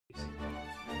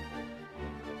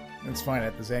It's fine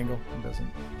at this angle. It doesn't.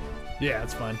 Yeah,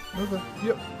 it's fine. Okay.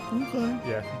 Yep. Okay.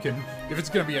 Yeah, you can. If it's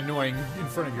gonna be annoying in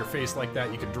front of your face like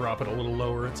that, you can drop it a little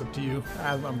lower. It's up to you.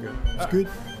 I'm good. It's good.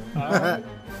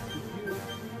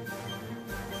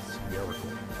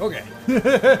 Okay.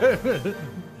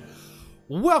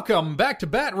 Welcome back to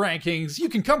Bat Rankings. You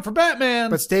can come for Batman,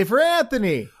 But stay for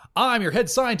Anthony. I'm your head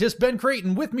scientist, Ben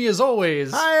Creighton. With me, as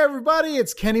always, Hi, everybody.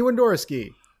 It's Kenny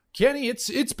Wendorski. Kenny.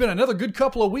 It's been another good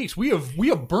couple of weeks. We have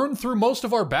burned through most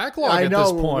of our backlog I at know,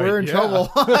 this point. we're in trouble.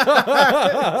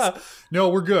 No,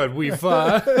 we're good. We've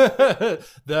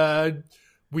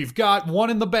got one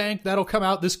in the bank that'll come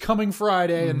out this coming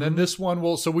Friday, and then this one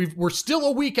will. So we're still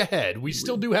a week ahead. We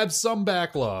still do have some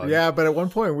backlog. Yeah, but at one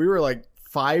point we were like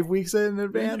 5 weeks in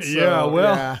advance. So, Yeah,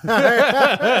 well,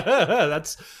 yeah.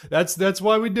 that's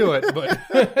why we do it. But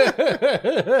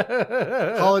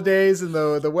Holidays and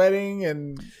the wedding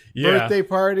and birthday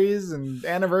parties and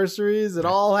anniversaries, it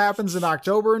all happens in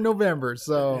October and November.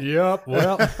 So Yep.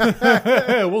 Well,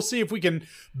 we'll see if we can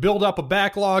build up a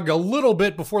backlog a little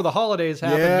bit before the holidays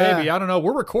happen. Yeah. Maybe. I don't know.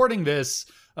 We're recording this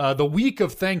the week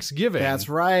of Thanksgiving. that's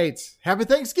right. Happy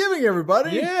Thanksgiving,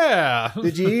 everybody. Yeah.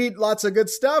 Did you eat lots of good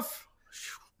stuff?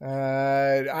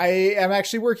 I am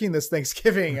actually working this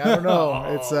Thanksgiving. I don't know.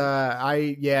 Oh. It's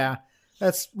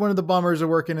that's one of the bummers of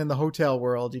working in the hotel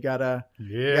world. You gotta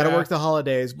work the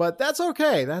holidays, but that's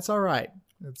okay. That's all right.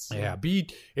 It's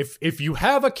If you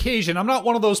have occasion, I'm not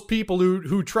one of those people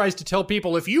who tries to tell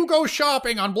people if you go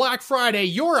shopping on Black Friday,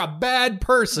 you're a bad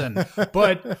person.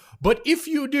 but if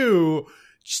you do,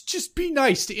 just be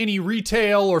nice to any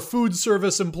retail or food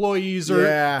service employees or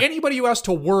anybody who has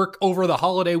to work over the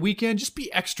holiday weekend. Just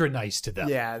be extra nice to them.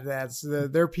 Yeah,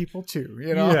 they're people too,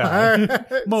 you know. Yeah.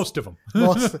 Most of them.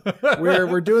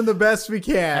 We're doing the best we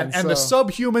can, and the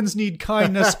subhumans need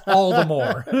kindness all the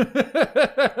more.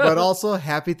 But also,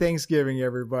 happy Thanksgiving,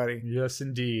 everybody. Yes,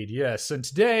 indeed. Yes. And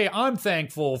today I'm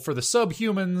thankful for the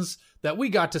subhumans that we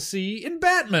got to see in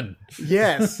Batman.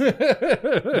 Yes.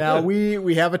 Now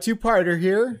we have a two-parter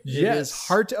here. Yes. It is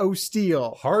Heart o'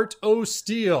 Steel. Heart o'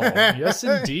 Steel. Yes,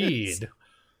 indeed.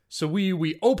 So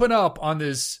we open up on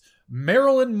this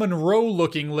Marilyn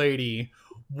Monroe-looking lady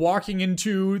walking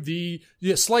into the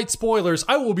slight spoilers.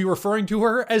 I will be referring to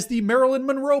her as the Marilyn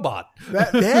Monroe-bot.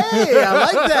 Hey, I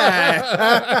like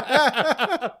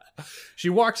that. She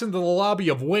walks into the lobby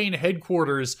of Wayne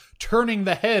headquarters, turning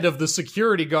the head of the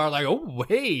security guard like, oh,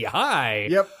 hey, hi.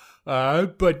 Yep.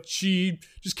 But she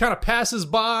just kind of passes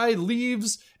by,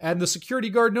 leaves, and the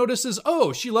security guard notices,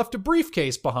 oh, she left a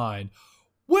briefcase behind.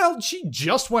 Well, she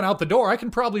just went out the door. I can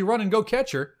probably run and go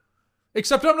catch her.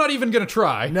 Except I'm not even going to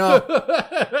try. No.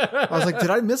 I was like,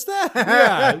 did I miss that?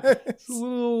 Yeah. It's a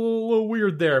little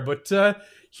weird there. But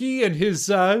he and his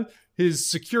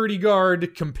security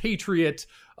guard compatriot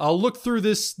look through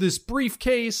this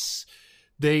briefcase.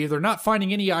 They're not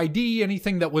finding any ID,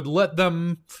 anything that would let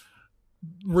them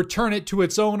return it to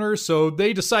its owner. So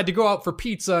they decide to go out for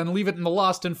pizza and leave it in the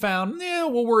lost and found. Yeah,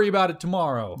 we'll worry about it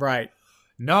tomorrow. Right.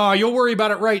 No, you'll worry about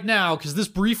it right now because this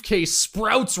briefcase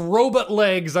sprouts robot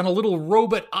legs on a little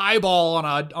robot eyeball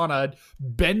on a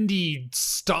bendy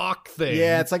stock thing.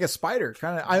 Yeah, it's like a spider.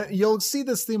 You'll see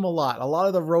this theme a lot. A lot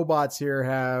of the robots here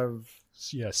have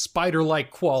spider-like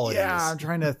qualities. Yeah, I'm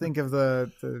trying to think of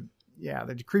the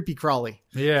creepy crawly.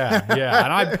 Yeah.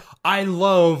 And I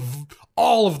love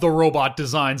all of the robot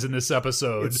designs in this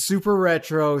episode. It's super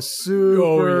retro,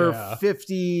 super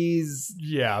 50s.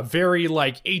 Yeah, very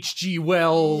like H.G.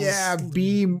 Wells. Yeah,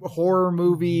 B horror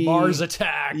movie. Mars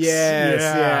Attacks.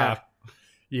 Yes,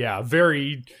 yeah,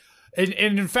 very. And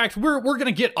in fact, we're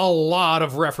gonna get a lot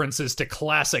of references to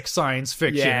classic science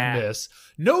fiction in this.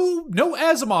 No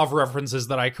Asimov references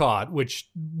that I caught, which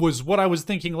was what I was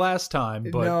thinking last time.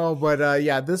 But no, but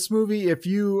this movie, if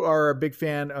you are a big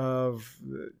fan of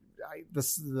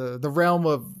the realm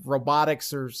of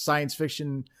robotics or science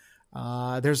fiction,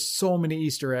 there's so many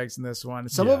Easter eggs in this one.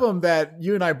 Some of them that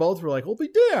you and I both were like, "Holy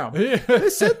damn, they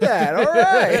said that!" All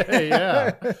right,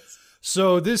 yeah.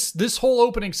 So this whole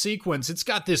opening sequence, it's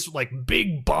got this like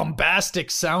big bombastic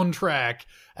soundtrack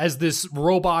as this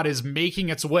robot is making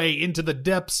its way into the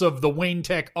depths of the Wayne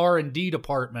Tech R&D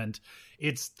department.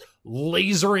 It's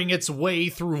lasering its way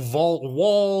through vault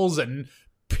walls and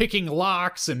picking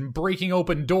locks and breaking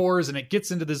open doors, and it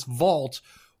gets into this vault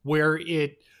where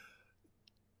it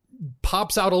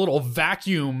pops out a little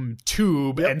vacuum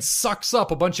tube and sucks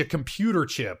up a bunch of computer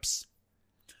chips.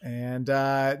 And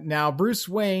now Bruce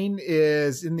Wayne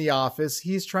is in the office.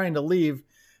 He's trying to leave.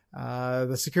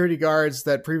 The security guards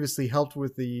that previously helped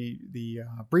with the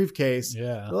briefcase.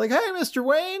 Yeah. They're like, "Hey, Mr.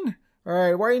 Wayne, all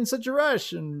right, why are you in such a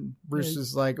rush? And Bruce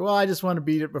is like, well, I just want to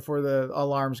beat it before the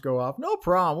alarms go off. No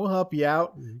problem. We'll help you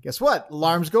out. Guess what?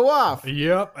 Alarms go off.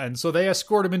 Yep. And so they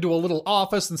escort him into a little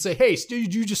office and say, hey,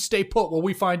 you just stay put while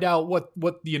we find out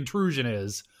what the intrusion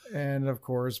is. And of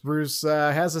course, Bruce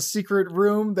has a secret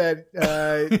room that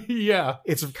yeah,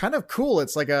 it's kind of cool.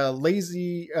 It's like a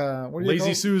lazy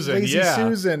Susan. Lazy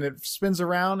Susan. It spins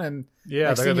around, and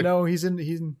next thing you know, he's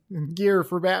in gear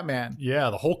for Batman. Yeah,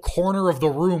 the whole corner of the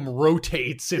room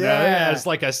rotates as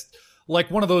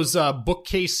like one of those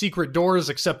bookcase secret doors,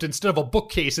 except instead of a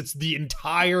bookcase, it's the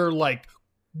entire like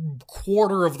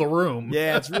quarter of the room.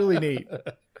 Yeah, it's really neat.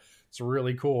 It's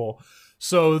really cool.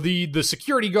 So the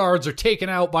security guards are taken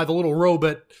out by the little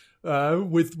robot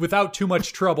without too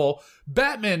much trouble.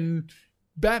 Batman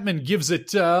gives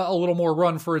it a little more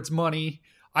run for its money.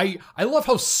 I love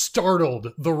how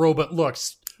startled the robot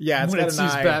looks. Yeah, it's when got it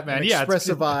sees Batman. An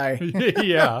expressive eye.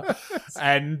 Yeah,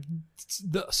 and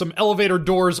some elevator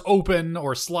doors open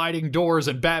or sliding doors,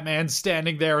 and Batman's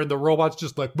standing there, and the robot's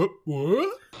just like, what?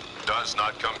 Does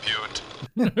not compute.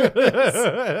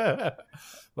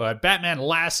 But Batman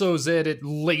lassos it. It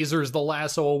lasers the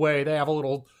lasso away. They have a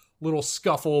little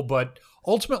scuffle, but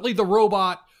ultimately the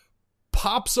robot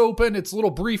pops open its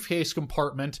little briefcase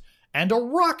compartment, and a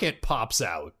rocket pops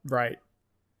out. Right.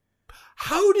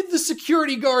 How did the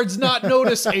security guards not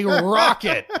notice a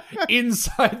rocket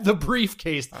inside the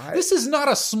briefcase? This is not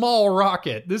a small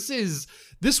rocket. This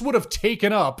would have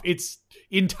taken up its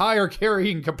entire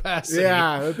carrying capacity.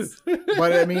 Yeah,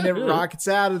 but I mean, it rockets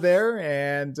out of there,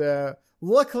 and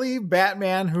luckily,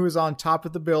 Batman, who is on top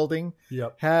of the building,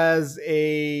 has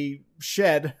a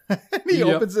shed. He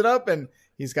opens it up, and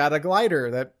he's got a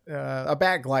glider, a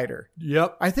bat glider.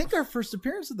 Yep. I think our first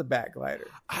appearance of the bat glider.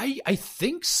 I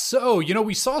think so. You know,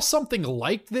 we saw something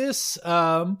like this.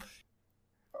 In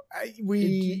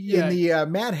the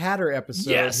Mad Hatter episode.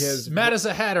 Yes, Mad as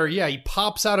a Hatter. Yeah, he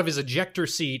pops out of his ejector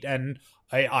seat, and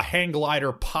a hang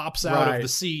glider pops out of the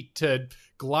seat to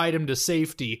glide him to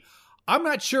safety. I'm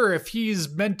not sure if he's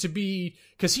meant to be,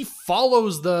 because he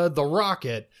follows the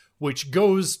rocket, which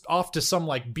goes off to some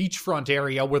like beachfront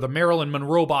area where the Marilyn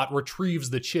Monroe bot retrieves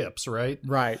the chips, right?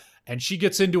 Right. And she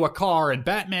gets into a car, and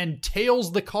Batman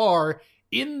tails the car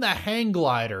in the hang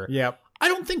glider. Yep. I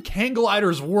don't think hang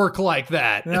gliders work like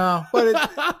that. No, but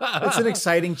it's an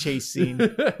exciting chase scene.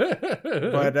 But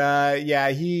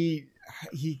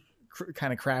he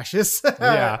kind of crashes.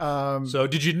 Yeah. So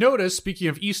did you notice, speaking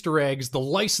of Easter eggs, the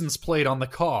license plate on the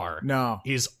car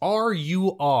is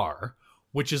RUR,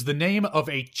 which is the name of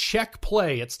a Czech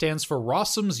play. It stands for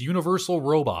Rossum's Universal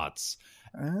Robots.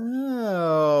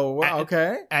 Oh, wow,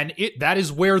 okay. And that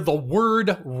is where the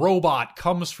word robot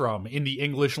comes from in the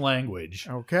English language.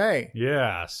 Okay.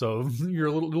 Yeah, so your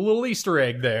little Easter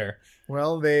egg there.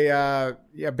 Well,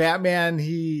 Batman,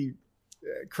 he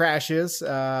crashes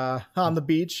on the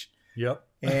beach. Yep.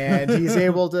 And he's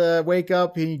able to wake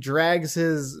up. He drags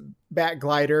his bat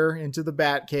glider into the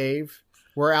bat cave,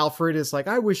 where Alfred is like,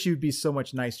 I wish you'd be so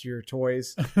much nicer to your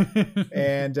toys.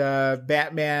 And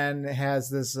Batman has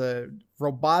this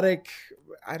robotic,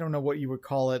 I don't know what you would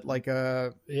call it,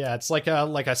 it's like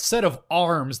a set of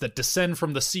arms that descend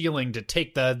from the ceiling to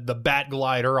take the bat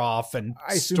glider off and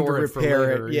store it for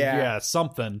later. Yeah,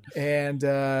 something. And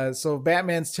so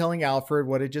Batman's telling Alfred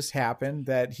what had just happened,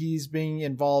 that he's being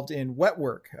involved in wet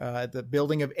work at the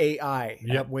building of AI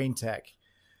at Wayne Tech.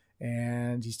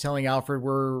 And he's telling Alfred,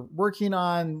 we're working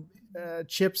on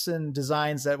chips and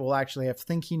designs that will actually have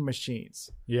thinking machines.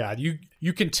 Yeah,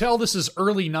 you can tell this is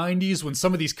early 90s when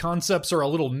some of these concepts are a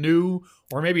little new,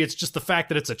 or maybe it's just the fact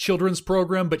that it's a children's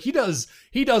program, but he does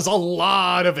a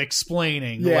lot of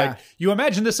explaining. Yeah. Like, you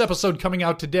imagine this episode coming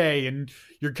out today, and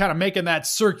you're kind of making that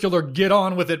circular get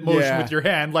on with it motion with your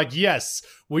hand. Like, yes,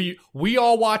 we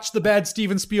all watched the bad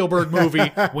Steven Spielberg movie.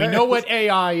 We know what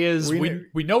AI is.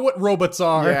 We know what robots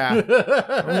are.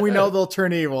 Yeah. We know they'll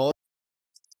turn evil.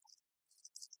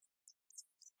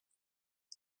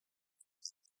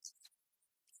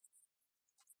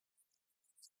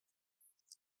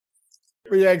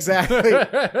 Yeah, exactly.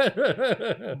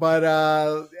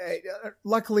 But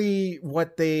luckily,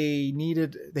 what they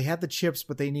needed, they had the chips,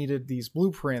 but they needed these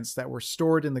blueprints that were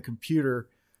stored in the computer.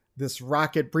 This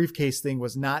rocket briefcase thing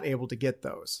was not able to get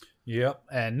those. Yep.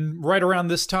 And right around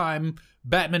this time,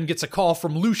 Batman gets a call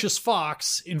from Lucius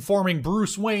Fox informing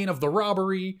Bruce Wayne of the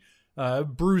robbery.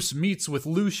 Bruce meets with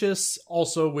Lucius,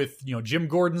 also with, Jim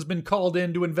Gordon's been called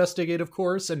in to investigate, of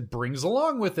course, and brings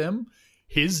along with him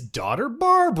his daughter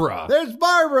Barbara. There's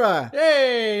Barbara.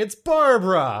 Hey, it's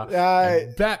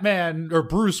Barbara. Batman, or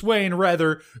Bruce Wayne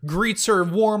rather, greets her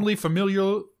warmly,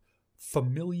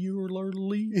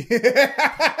 familiarly.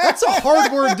 That's a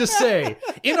hard word to say.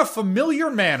 In a familiar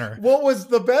manner. What was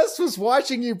the best was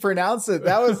watching you pronounce it.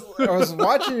 I was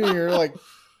watching you. You're like,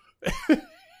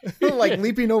 like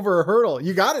leaping over a hurdle.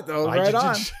 You got it though, right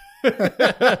on.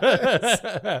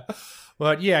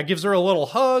 But yeah, gives her a little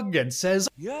hug and says,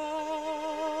 Young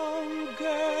girl,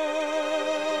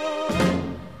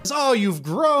 "Oh, you've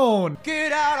grown.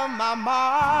 get out of my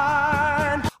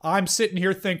mind. I'm sitting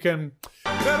here thinking,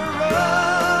 Better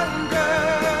run,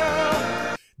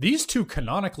 girl. these two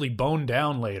canonically bone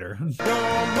down later." You're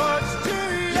much too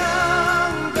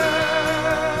young, girl.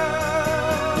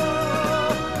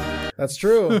 That's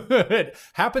true. It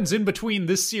happens in between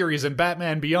this series and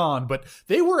Batman Beyond, but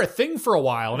they were a thing for a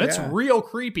while, and it's Yeah. real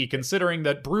creepy considering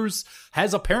that Bruce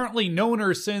has apparently known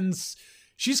her since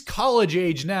she's college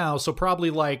age now, so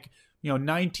probably like,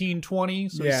 19, 20.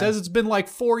 So he Yeah. says it's been like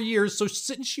 4 years, so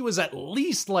since she was at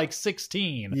least like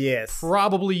 16. Yes.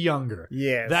 Probably younger.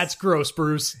 Yes. That's gross,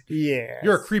 Bruce. Yeah.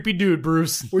 You're a creepy dude,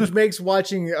 Bruce. Which makes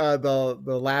watching the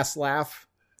last laugh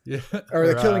Yeah. or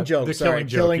the killing joke. The sorry,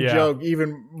 killing joke, yeah.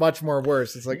 even much more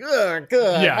worse. It's like, ugh,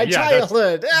 good. Yeah, my yeah,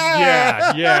 childhood.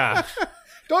 Ah! Yeah.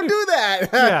 Don't do that.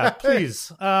 Yeah, please.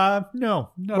 No,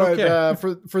 not But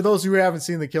okay. for those who haven't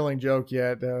seen the Killing Joke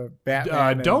yet,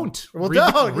 Batman. Don't. Well, read,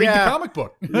 don't. read yeah. the comic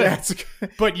book. Yeah, it's-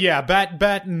 But yeah,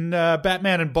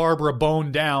 Batman and Barbara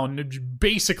bone down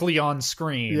basically on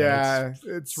screen. yeah,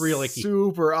 it's really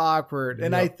super awkward,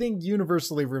 and I Yep. think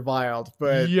universally reviled.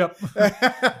 But Yep.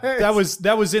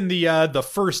 That was in the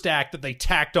first act that they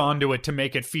tacked onto it to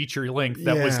make it feature length.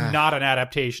 That was Yeah. not an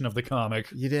adaptation of the comic.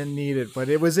 you didn't need it, but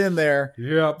it was in there.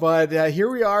 Yep. But here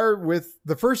we are with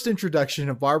the first introduction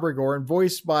of Barbara Gordon,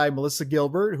 voiced by Melissa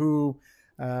Gilbert, who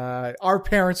our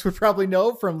parents would probably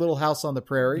know from Little House on the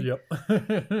Prairie.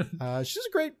 Yep. She's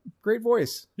a great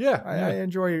voice. Yeah. I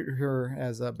enjoy her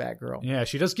as a Batgirl. Yeah,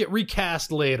 she does get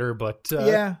recast later, but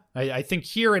Yeah. I think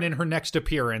here and in her next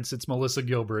appearance, it's Melissa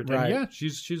Gilbert. And Right. yeah,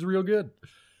 she's real good.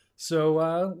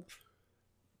 So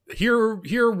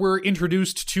here we're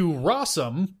introduced to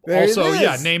Rossum, There it also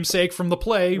is. namesake from the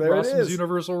play There it Rossum's is.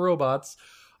 Universal Robots.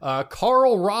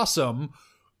 Carl Rossum.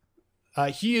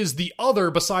 He is the other,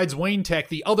 besides Wayne Tech,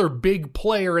 the other big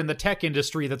player in the tech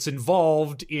industry that's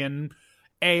involved in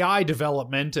AI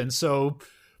development. And so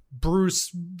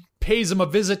Bruce pays him a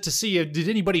visit to see did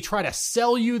anybody try to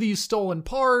sell you these stolen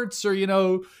parts? Or,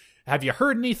 have you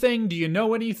heard anything? Do you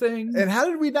know anything? And how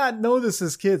did we not know this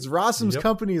as kids? Rossum's Yep.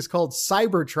 company is called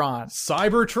Cybertron,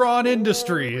 Cybertron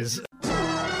Industries.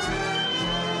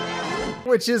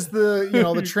 which is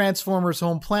the Transformers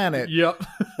home planet. Yep.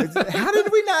 How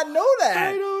did we not know that?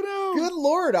 I don't know. Good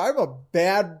Lord, I'm a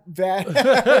bad.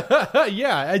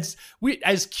 Yeah,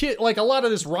 as kid, like a lot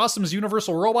of this Rossum's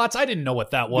Universal Robots, I didn't know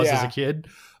what that was as Yeah. a kid.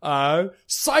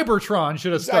 Cybertron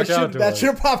should have stuck out to that us. should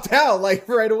have popped out like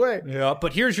right away. Yeah,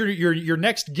 but here's your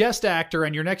next guest actor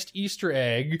and your next Easter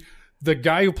egg. The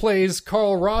guy who plays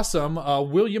Carl Rossum,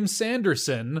 William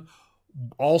Sanderson,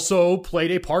 also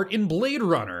played a part in Blade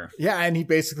Runner. Yeah, and he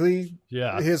basically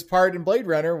his part in Blade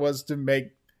Runner was to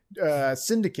make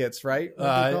syndicates, right? What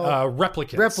do you call it?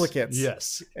 Replicants. Replicants.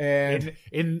 Yes. And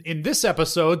In this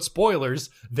episode, spoilers,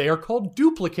 they are called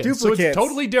duplicates. So Duplicates. it's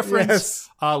totally different, Yes.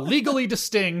 legally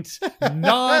distinct,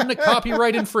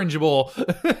 non-copyright infringible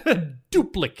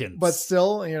duplicates. but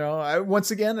still,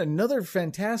 once again, another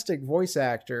fantastic voice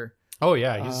actor. oh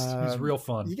yeah, he's real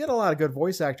fun. You get a lot of good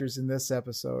voice actors in this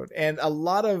episode, and a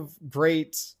lot of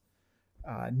great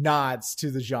nods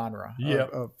to the genre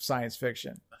Yep. of science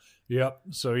fiction. Yep.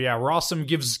 So yeah, Rossum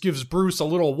gives Bruce a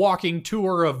little walking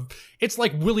tour of. It's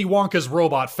like Willy Wonka's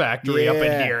robot factory up in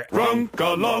Yeah. here.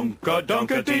 Runka lunka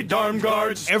dunkety darn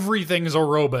guards. Everything's a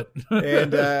robot.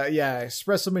 And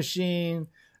espresso machine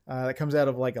that comes out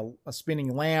of like a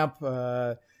spinning lamp.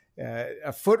 A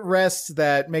footrest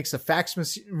that makes a fax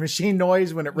machine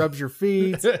noise when it rubs your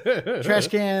feet. Trash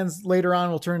cans later on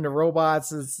will turn into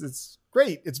robots. It's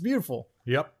great. It's beautiful.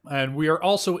 Yep. And we are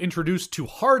also introduced to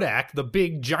Hardak, the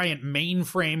big giant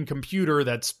mainframe computer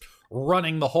that's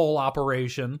running the whole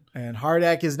operation. And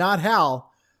Hardak is not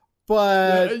Hal,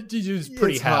 but He's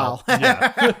pretty it's Hal. Hal.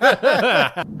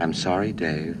 Yeah. I'm sorry,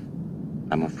 Dave.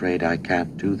 I'm afraid I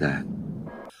can't do that.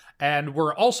 And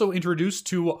we're also introduced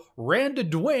to Randa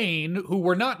Duane, who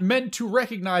we're not meant to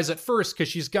recognize at first because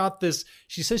she's got this.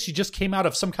 She says she just came out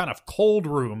of some kind of cold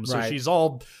room. So Right. she's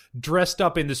all dressed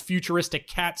up in this futuristic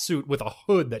cat suit with a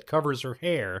hood that covers her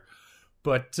hair.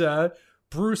 But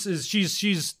Bruce is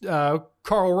she's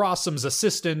Carl Rossum's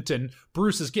assistant, and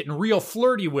Bruce is getting real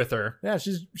flirty with her. Yeah,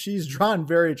 she's drawn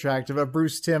very attractive. A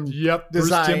Bruce Timm Yep,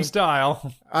 design. Bruce Timm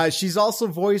style. She's also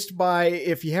voiced by,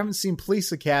 if you haven't seen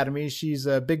Police Academy, she's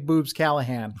Big Boobs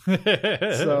Callahan.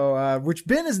 So, which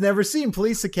Ben has never seen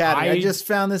Police Academy. I just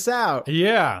found this out.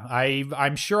 Yeah,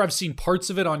 I'm sure I've seen parts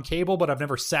of it on cable, but I've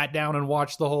never sat down and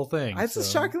watched the whole thing. It's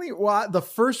shockingly, the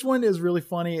first one is really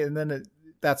funny, and then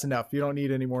that's enough. You don't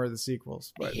need any more of the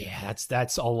sequels. But yeah,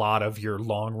 that's a lot of your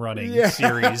long-running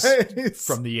series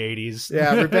from the 80s.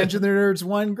 Yeah, Revenge of the Nerds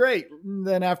 1, great.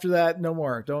 Then after that, no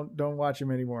more. Don't watch them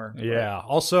anymore. Yeah.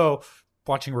 Also,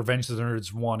 watching Revenge of the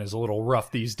Nerds 1 is a little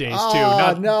rough these days too.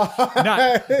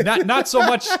 Not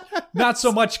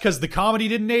so much because the comedy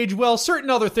didn't age well. Certain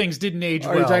other things didn't age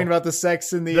well. Are you talking about the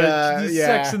sex in the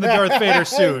sex in the Darth Vader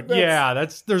suit?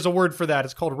 There's a word for that.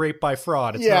 It's called rape by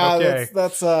fraud. It's not okay.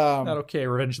 That's not okay.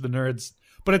 Revenge of the Nerds,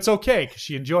 but it's okay because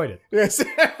she enjoyed it. Yes.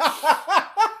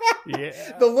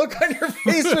 Yeah. The look on your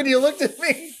face when you looked at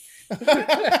me.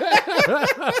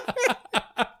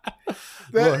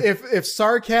 If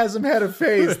sarcasm had a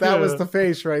face, that was the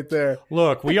face right there.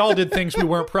 Look, we all did things we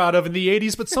weren't proud of in the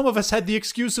 80s, but some of us had the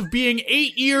excuse of being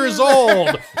 8 years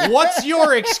old. What's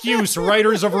your excuse,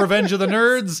 writers of Revenge of the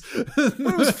Nerds?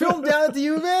 It was filmed down at the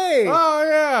U of A. Oh,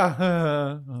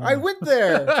 yeah. I went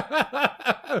there.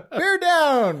 Bear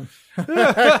down.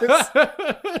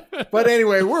 But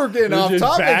anyway, we're getting off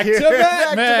topic back here. To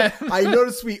Batman. I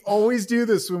notice we always do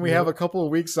this when we have a couple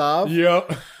of weeks off.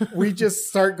 Yep. We just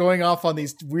start going off on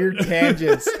these weird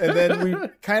tangents, and then we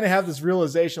kind of have this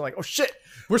realization like, oh shit,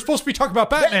 we're supposed to be talking about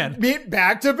Batman.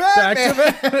 Back to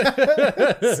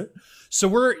Batman. So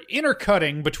we're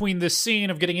intercutting between this scene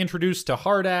of getting introduced to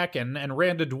Hardak and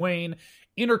Randa Dwayne,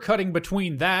 intercutting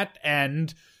between that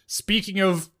and, speaking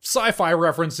of sci-fi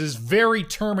references, very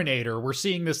Terminator. We're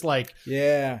seeing this metal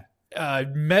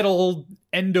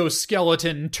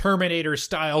endoskeleton Terminator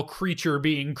style creature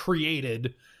being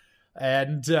created.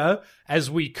 And as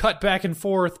we cut back and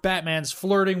forth, Batman's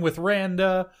flirting with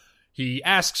Randa. He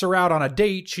asks her out on a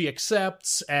date. She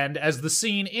accepts. And as the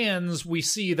scene ends, we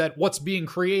see that what's being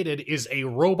created is a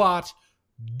robot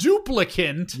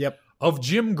duplicate of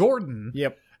Jim Gordon.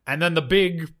 Yep. And then the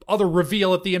big other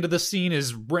reveal at the end of the scene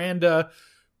is Randa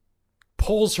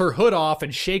pulls her hood off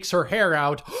and shakes her hair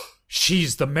out.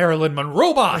 She's the Marilyn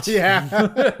Monroe bot. Yeah.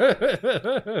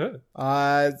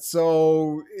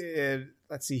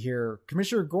 Let's see here.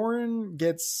 Commissioner Gordon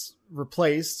gets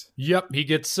replaced. Yep, he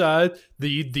gets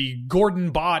the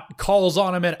Gordon bot calls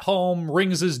on him at home,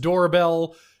 rings his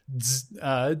doorbell.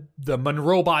 The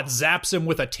Monroe bot zaps him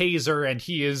with a taser, and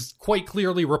he is quite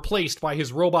clearly replaced by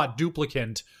his robot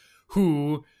duplicant,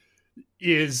 who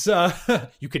is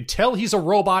you can tell he's a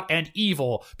robot and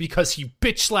evil because he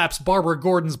bitch slaps Barbara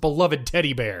Gordon's beloved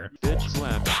teddy bear. Bitch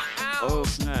slap. Oh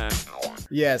snap.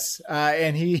 Yes,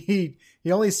 and he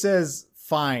only says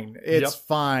fine. It's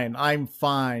fine. I'm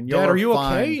fine. Dad, are you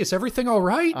fine. okay? Is everything all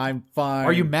right? I'm fine.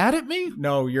 Are you mad at me?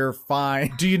 No, you're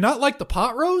fine. Do you not like the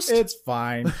pot roast? It's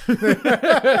fine.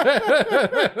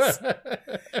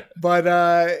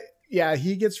 But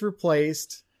he gets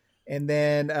replaced, and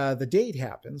then the date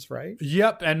happens, right?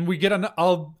 Yep, and we get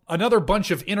another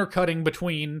bunch of intercutting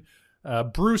between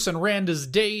Bruce and Randa's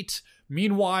date.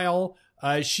 Meanwhile,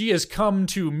 she has come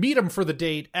to meet him for the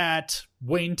date at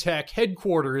Wayne Tech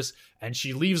headquarters, and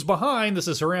she leaves behind, this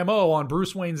is her MO, on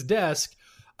Bruce Wayne's desk,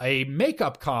 a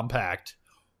makeup compact,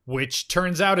 which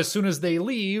turns out as soon as they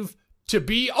leave to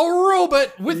be a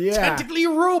robot with technically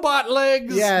robot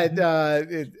legs. Yeah,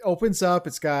 it opens up,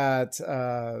 it's got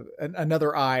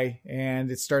another eye,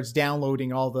 and it starts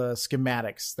downloading all the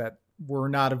schematics that were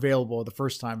not available the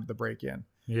first time of the break-in.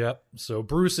 Yep. So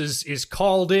Bruce is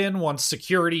called in once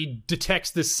security detects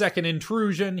this second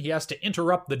intrusion. He has to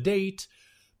interrupt the date.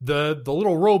 The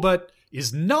little robot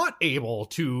is not able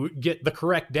to get the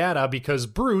correct data because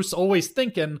Bruce, always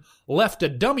thinking, left a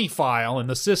dummy file in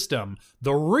the system.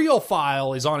 The real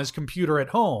file is on his computer at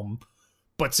home.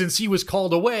 But since he was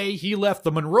called away, he left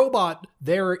the Monrobot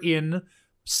there in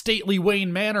stately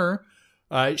Wayne Manor.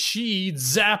 She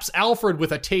zaps Alfred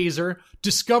with a taser,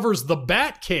 discovers the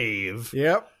Batcave.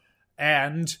 Yep.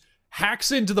 And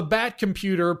hacks into the Bat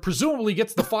computer, presumably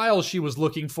gets the files she was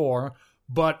looking for.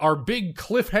 But our big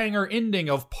cliffhanger ending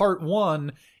of part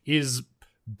 1 is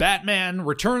Batman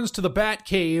returns to the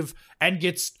Batcave and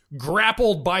gets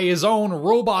grappled by his own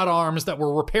robot arms that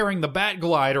were repairing the Bat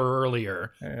glider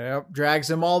earlier. Yep. Drags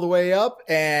him all the way up,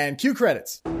 and cue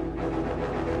credits.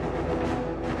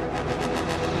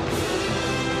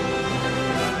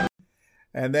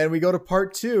 And then we go to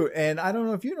part 2, and I don't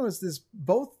know if you noticed this,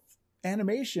 both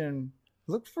animation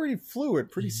looked pretty fluid,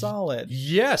 pretty solid.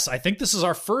 Yes, I think this is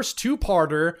our first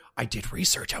two-parter. I did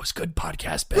research. I was good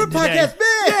podcast Ben. Good today. podcast,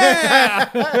 man!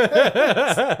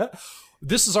 Yeah!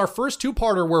 This is our first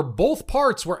two-parter where both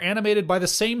parts were animated by the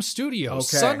same studio,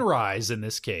 Okay. Sunrise in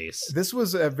this case. This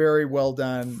was a very well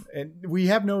done, and we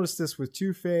have noticed this with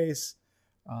Two-Face.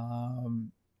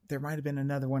 There might have been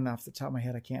another one off the top of my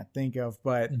head I can't think of,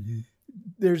 but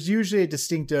there's usually a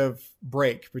distinctive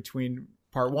break between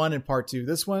part 1 and part 2.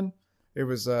 This one, it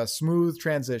was a smooth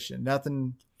transition.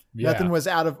 Nothing was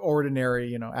out of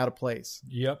ordinary, out of place.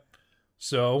 Yep.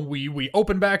 So we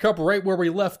open back up right where we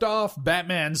left off.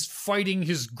 Batman's fighting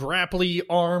his grapply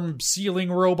arm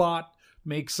ceiling robot,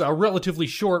 makes a relatively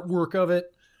short work of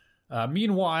it.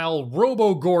 Meanwhile,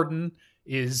 Robo Gordon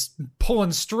is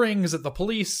pulling strings at the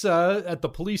police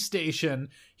station.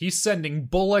 He's sending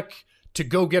Bullock to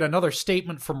go get another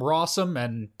statement from Rossum,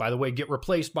 and by the way, get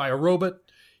replaced by a robot.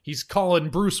 He's calling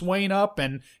Bruce Wayne up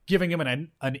and giving him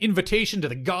an invitation to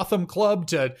the Gotham Club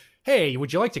to, hey,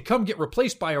 would you like to come get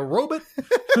replaced by a robot?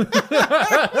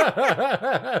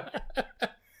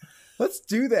 Let's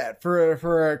do that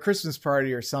for a Christmas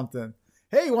party or something.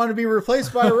 Hey, you want to be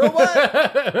replaced by a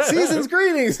robot? Season's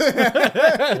greetings.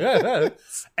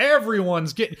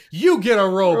 Everyone's you get a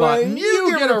robot. Right, And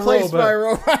you get a replaced by a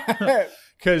robot. robot.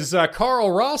 Because Carl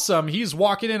Rossum, he's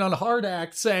walking in on Hard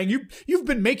Act saying, you've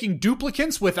been making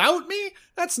duplicates without me?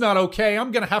 That's not okay.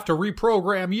 I'm going to have to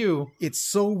reprogram you. It's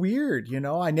so weird,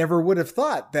 I never would have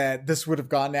thought that this would have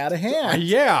gotten out of hand.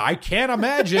 Yeah, I can't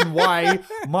imagine why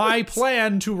my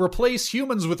plan to replace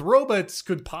humans with robots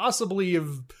could possibly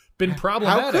have been How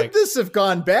problematic. could this have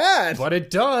gone bad? But it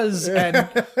does, and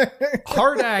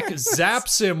Hardak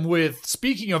zaps him with,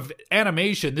 speaking of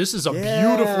animation, this is a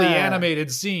beautifully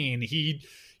animated scene.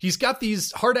 He's got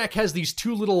these, Hardak has these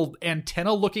two little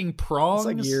antenna-looking prongs.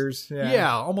 It's like ears.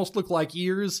 Yeah, almost look like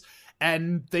ears,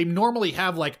 and they normally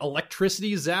have like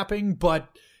electricity zapping, but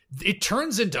it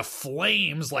turns into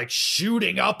flames, like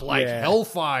shooting up like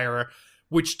hellfire,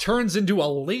 which turns into a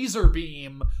laser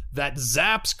beam that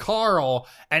zaps Carl,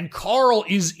 and Carl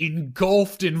is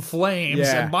engulfed in flames,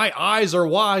 and my eyes are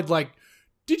wide like,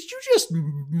 did you just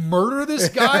murder this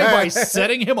guy by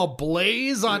setting him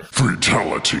ablaze on...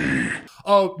 Fatality.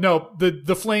 Oh, no,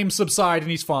 the flames subside and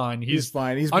he's fine. He's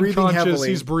fine. He's breathing unconscious, heavily.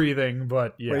 he's breathing,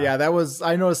 but yeah. But yeah,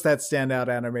 I noticed that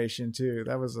standout animation too.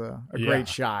 That was a great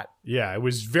shot. Yeah, it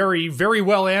was very, very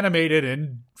well animated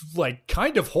and like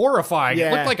kind of horrifying.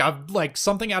 It looked like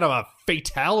something out of a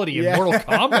fatality in Mortal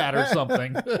Kombat or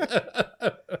something.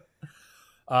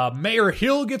 Mayor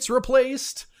Hill gets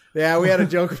replaced. Yeah, we had a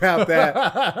joke about that.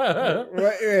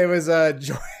 It was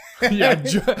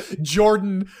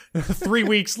Jordan 3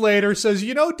 weeks later says,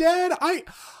 Dad, I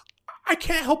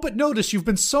can't help but notice you've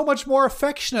been so much more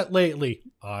affectionate lately.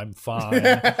 I'm fine.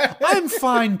 I'm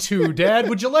fine too, Dad.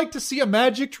 Would you like to see a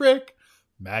magic trick?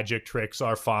 Magic tricks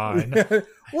are fine.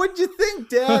 What'd you think,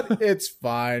 Dad? It's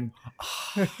fine.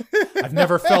 I've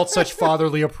never felt such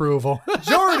fatherly approval.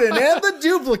 Jordan and the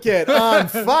Duplicate on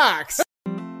Fox.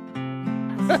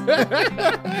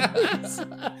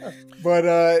 But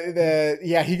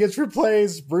he gets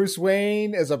replaced. Bruce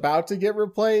Wayne is about to get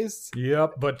replaced.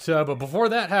 Yep, but before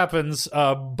that happens,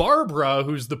 Barbara,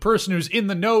 who's the person who's in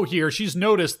the know here, she's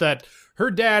noticed that her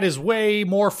dad is way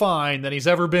more fine than he's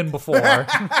ever been before.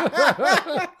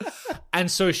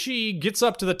 And so she gets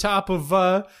up to the top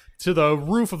of to the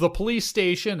roof of the police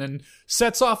station and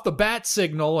sets off the bat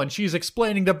signal, and she's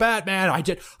explaining to Batman, I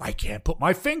can't put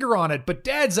my finger on it, but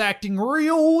Dad's acting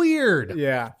real weird.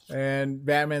 Yeah, and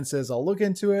Batman says, I'll look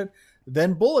into it.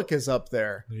 Then Bullock is up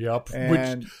there. Yep.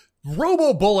 And Which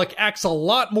Robo Bullock acts a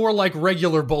lot more like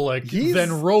regular Bullock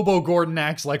than Robo Gordon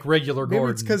acts like regular maybe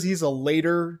Gordon. it's because he's a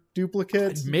later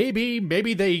duplicate. Maybe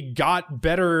they got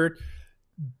better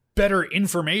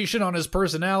information on his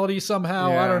personality somehow.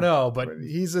 Yeah, I don't know, but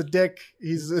he's a dick.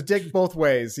 He's a dick both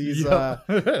ways. He's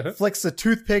flicks a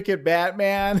toothpick at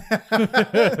Batman, and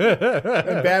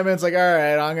Batman's like, "All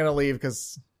right, I'm gonna leave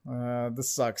because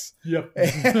this sucks." Yep.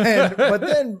 But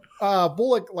then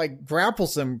Bullock like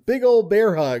grapples him, big old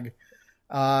bear hug,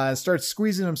 starts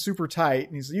squeezing him super tight,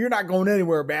 and he's like, "You're not going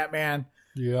anywhere, Batman."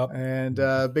 Yep.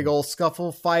 And big old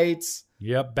scuffle fights.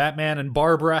 Yep, Batman and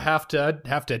Barbara have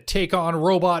to take on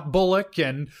Robot Bullock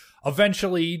and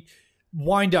eventually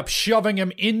wind up shoving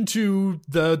him into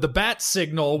the bat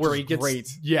signal where he gets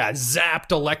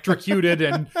zapped, electrocuted,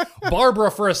 and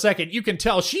Barbara for a second, you can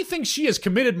tell she thinks she has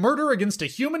committed murder against a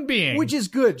human being. Which is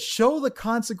good. Show the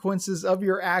consequences of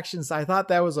your actions. I thought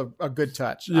that was a good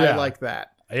touch. Yeah. I like that.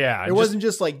 Yeah. It wasn't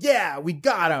just like, yeah, we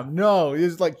got him. No, it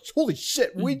was like, holy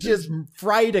shit, we just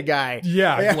fried a guy.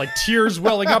 Yeah, like tears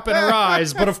welling up in her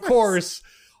eyes. But of course,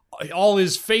 all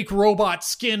his fake robot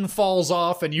skin falls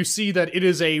off, and you see that it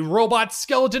is a robot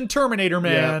skeleton Terminator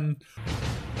Man.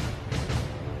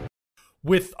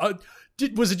 With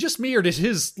was it just me, or did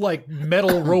his like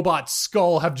metal robot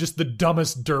skull have just the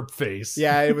dumbest derp face?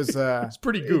 Yeah, it was. It's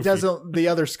pretty goofy. It doesn't. The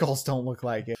other skulls don't look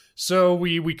like it. So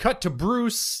we cut to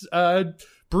Bruce.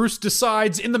 Bruce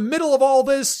decides in the middle of all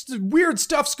this weird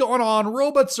stuff's going on,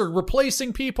 robots are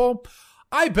replacing people,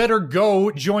 I better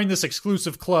go join this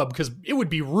exclusive club because it would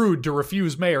be rude to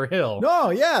refuse Mayor Hill. No,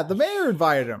 yeah, the mayor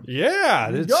invited him.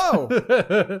 Yeah,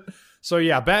 Go. So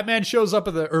yeah, Batman shows up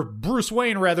or Bruce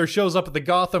Wayne rather shows up at the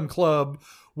Gotham Club,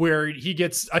 where he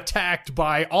gets attacked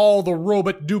by all the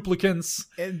robot duplicants.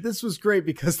 And this was great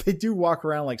because they do walk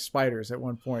around like spiders at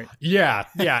one point. Yeah.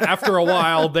 After a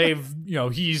while,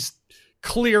 he's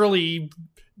clearly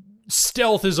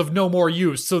stealth is of no more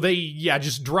use. So they,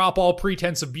 just drop all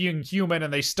pretense of being human,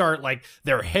 and they start like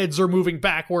their heads are moving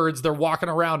backwards. They're walking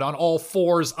around on all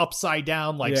fours upside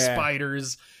down like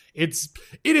spiders. It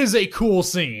is a cool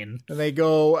scene. And they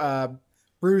go,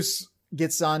 Bruce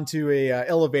gets onto a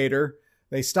elevator.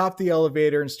 They stop the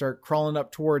elevator and start crawling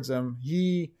up towards him.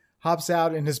 He hops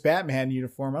out in his Batman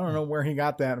uniform. I don't know where he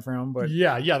got that from, but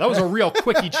yeah, that was a real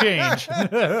quickie change.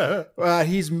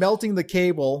 He's melting the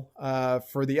cable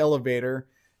for the elevator,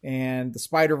 and the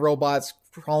spider robot's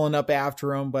crawling up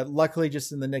after him. But luckily,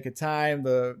 just in the nick of time,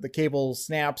 the cable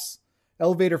snaps.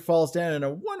 Elevator falls down, in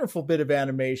a wonderful bit of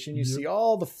animation. You see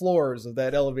all the floors of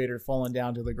that elevator falling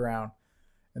down to the ground,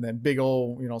 and then big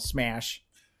old, smash.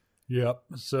 Yep.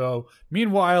 So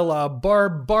meanwhile,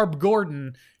 Barb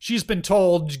Gordon, she's been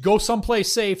told, go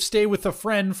someplace safe, stay with a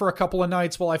friend for a couple of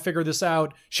nights while I figure this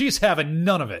out. She's having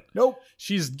none of it. Nope.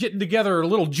 She's getting together her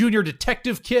little junior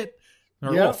detective kit, her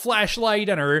little flashlight,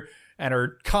 and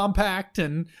her compact,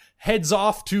 and heads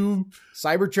off to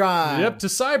Cybertron. Yep, to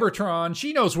Cybertron.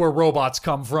 She knows where robots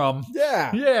come from.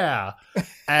 Yeah.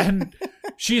 And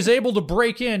she's able to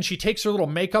break in. She takes her little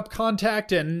makeup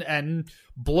contact and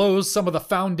blows some of the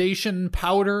foundation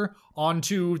powder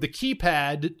onto the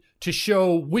keypad to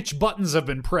show which buttons have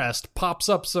been pressed. Pops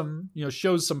up some,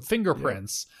 shows some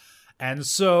fingerprints. Yep. And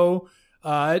so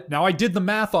now I did the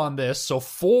math on this. So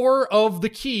 4 of the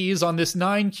keys on this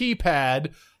 9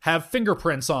 keypad have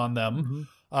fingerprints on them. Mm-hmm.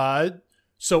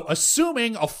 So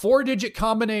assuming a 4-digit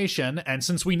combination, and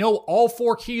since we know all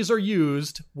 4 keys are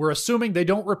used, we're assuming they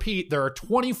don't repeat. There are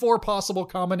 24 possible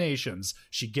combinations.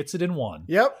 She gets it in 1.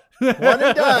 Yep. 1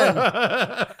 and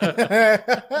done.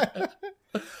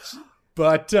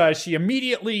 But she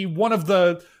immediately, one of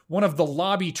the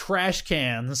lobby trash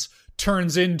cans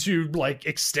turns into,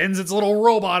 extends its little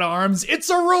robot arms. It's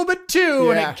a robot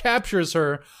too, and it captures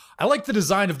her. I like the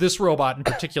design of this robot in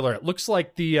particular. It looks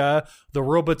like the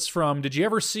robots from, did you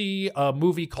ever see a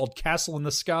movie called Castle in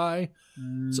the Sky?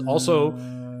 It's also,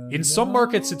 in some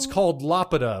markets, it's called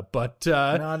Lapida, but...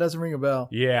 no, it doesn't ring a bell.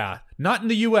 Yeah. Not in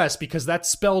the U.S., because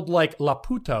that's spelled like La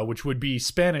Puta, which would be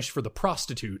Spanish for the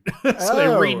prostitute. So they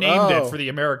renamed it for the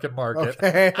American market.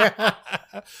 Okay.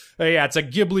 Yeah, it's a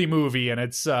Ghibli movie, and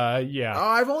it's, Oh,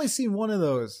 I've only seen one of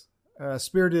those.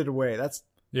 Spirited Away. That's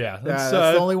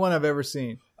the only one I've ever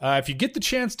seen. If you get the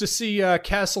chance to see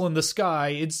Castle in the Sky,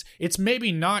 it's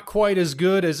maybe not quite as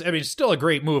good as, it's still a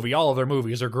great movie. All of their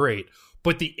movies are great.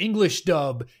 But the English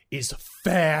dub is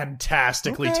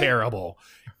fantastically terrible.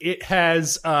 It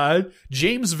has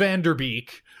James Van Der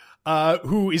Beek,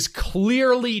 who is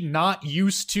clearly not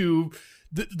used to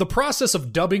the process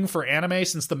of dubbing for anime,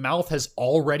 since the mouth has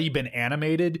already been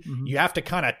animated. Mm-hmm. You have to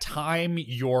kind of time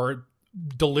your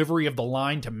delivery of the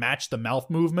line to match the mouth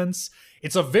movements.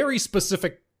 It's a very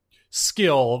specific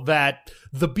skill that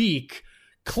the Beak,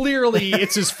 clearly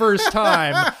it's his first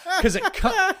time, because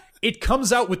it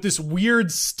comes out with this weird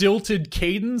stilted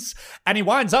cadence, and he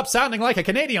winds up sounding like a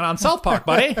Canadian on South Park,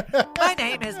 buddy. My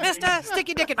name is Mr.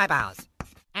 Sticky Dick in my Bows,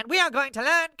 and we are going to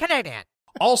learn Canadian.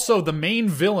 Also, the main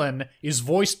villain is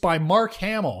voiced by Mark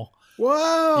Hamill.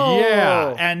 Whoa!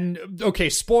 Yeah, and okay,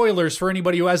 spoilers for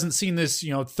anybody who hasn't seen this,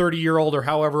 30-year-old or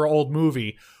however old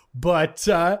movie, but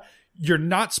you're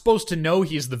not supposed to know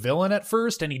he's the villain at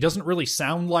first, and he doesn't really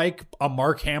sound like a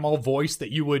Mark Hamill voice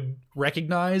that you would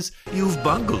recognize. You've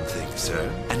bungled things,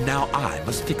 sir, and now I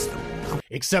must fix them.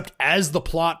 Except as the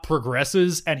plot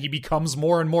progresses and he becomes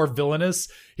more and more villainous,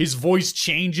 his voice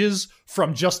changes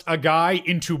from just a guy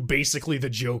into basically the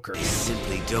Joker. They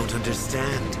simply don't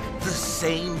understand. The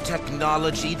same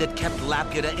technology that kept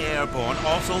Laputa airborne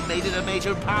also made it a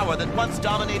major power that once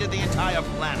dominated the entire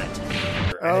planet.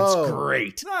 And it's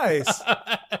great. Nice.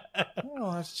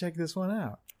 Well, have to check this one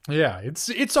out. Yeah,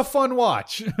 it's a fun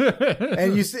watch.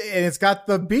 And you see, and it's got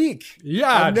the beak.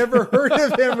 Yeah. I've never heard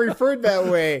of him referred that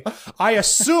way. I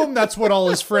assume that's what all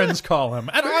his friends call him,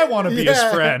 and I want to be his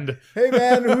friend. Hey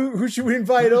man, who should we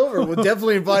invite over? We'll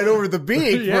definitely invite over the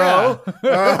beak, Yeah.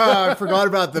 bro. I forgot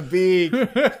about the beak.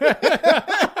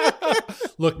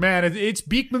 Look, man, it's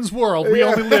Beekman's world. We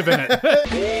only live in it.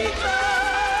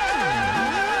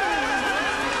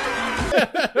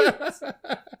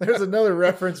 There's another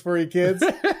reference for you kids.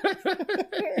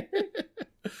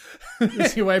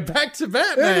 Anyway, back to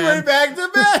Batman. Anyway, back to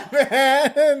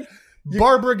Batman.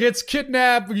 Barbara gets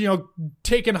kidnapped,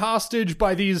 taken hostage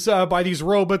by these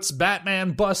robots.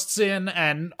 Batman busts in,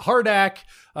 and Hardak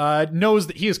knows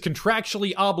that he is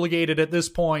contractually obligated at this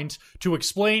point to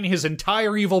explain his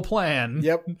entire evil plan.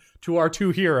 Yep. To our two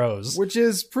heroes. Which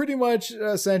is pretty much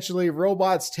essentially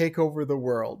robots take over the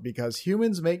world because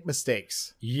humans make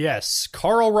mistakes. Yes,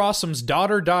 Carl Rossum's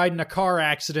daughter died in a car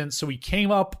accident, so he came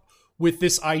up with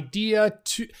this idea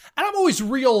to... And I'm always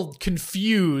real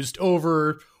confused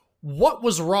over what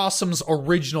was Rossum's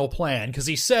original plan, because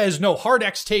he says, no,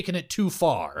 Hardak's taken it too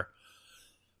far.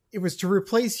 It was to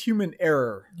replace human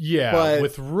error. Yeah, but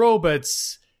with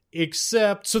robots...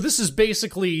 Except, so this is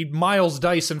basically Miles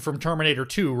Dyson from Terminator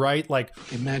 2, right? Like,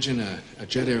 imagine a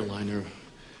jet airliner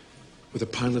with a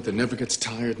pilot that never gets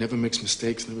tired, never makes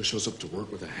mistakes, never shows up to work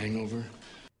with a hangover.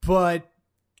 But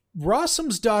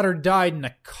Rossum's daughter died in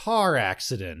a car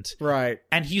accident. Right.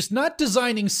 And he's not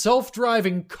designing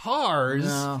self-driving cars.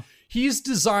 No. He's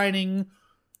designing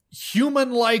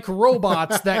human-like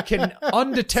robots that can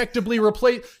undetectably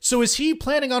replace... So is he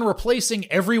planning on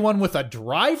replacing everyone with a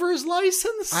driver's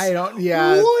license?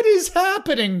 Yeah. What is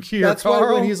happening here, That's Carl?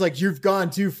 why when he's like, you've gone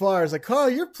too far, it's like, Carl,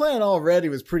 your plan already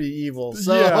was pretty evil.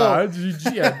 So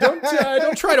Yeah,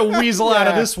 don't try to weasel out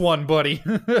of this one, buddy.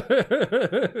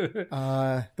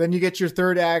 Then you get your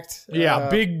third act. Yeah,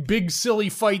 big silly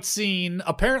fight scene.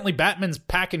 Apparently Batman's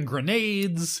packing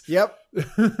grenades. Yep.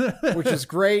 Which is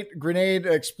great. Grenade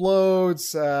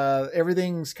explodes.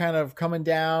 Everything's kind of coming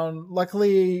down.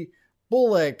 Luckily,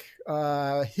 Bullock,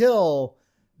 Hill,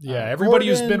 everybody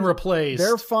who's Gordon, been replaced.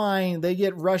 they're fine. They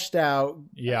get rushed out.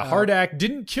 Yeah, Hardak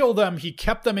didn't kill them. He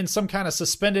kept them in some kind of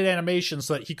suspended animation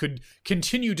so that he could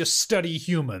continue to study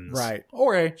humans. Right.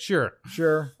 Okay, sure.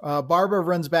 Sure. Barbara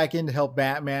runs back in to help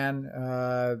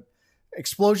Batman.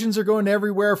 Explosions are going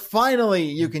everywhere. Finally,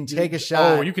 you can take a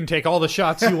shot. Oh, you can take all the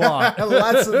shots you want.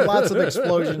 lots of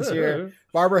explosions here.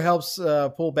 Barbara helps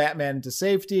pull Batman to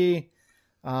safety.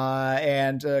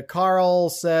 And Carl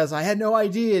says, I had no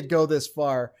idea it'd go this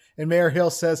far. And Mayor Hill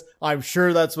says, I'm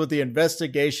sure that's what the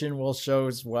investigation will show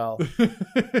as well.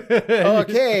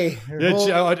 Okay.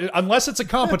 Unless it's a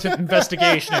competent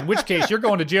investigation, in which case you're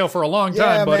going to jail for a long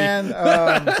time, buddy. Man,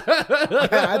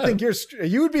 I think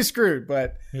you would be screwed,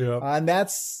 but and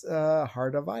that's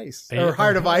Heart of Ice. Or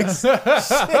Heart of Ice.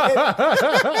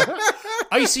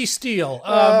 Icy Steel.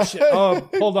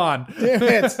 Hold on. Damn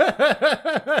it.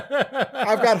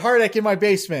 I've got Hardak in my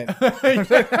basement.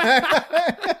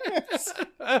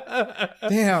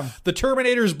 Damn. The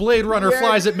Terminator's Blade Runner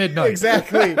flies at midnight.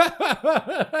 Exactly.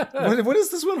 What is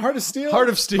this one? Heart of Steel? Heart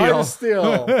of Steel. Heart of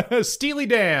Steel. Steely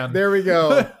Dan. There we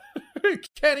go.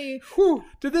 Kenny,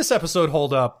 did this episode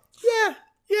hold up?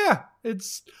 Yeah.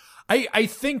 It's. I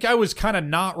think I was kind of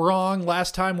not wrong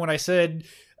last time when I said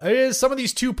some of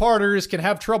these two-parters can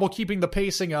have trouble keeping the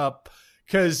pacing up.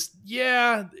 Because,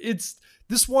 it's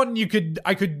this one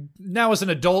I could now as an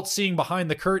adult seeing behind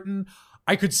the curtain,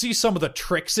 I could see some of the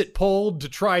tricks it pulled to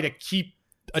try to keep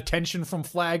attention from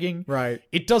flagging. Right.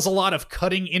 It does a lot of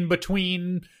cutting in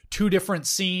between two different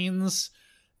scenes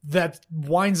that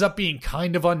winds up being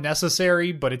kind of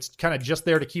unnecessary, but it's kind of just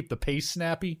there to keep the pace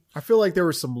snappy. I feel like there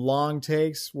were some long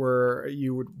takes where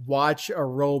you would watch a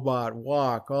robot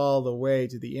walk all the way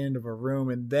to the end of a room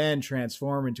and then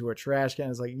transform into a trash can.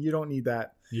 It's like, you don't need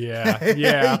that. Yeah.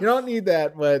 You don't need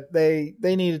that, but they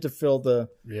needed to fill the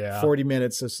 40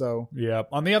 minutes or so. Yeah.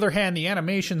 On the other hand, the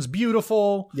animation's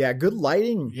beautiful. Yeah, good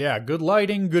lighting. Yeah, good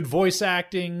lighting, good voice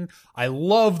acting. I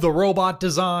love the robot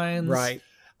designs. Right.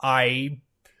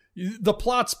 The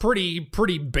plot's pretty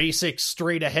basic,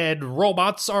 straight ahead.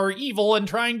 Robots are evil and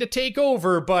trying to take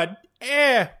over, but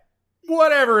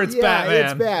whatever. It's Batman.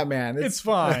 It's Batman. It's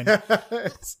fine.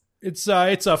 It's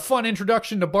a fun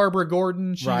introduction to Barbara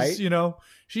Gordon.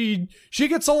 She's, she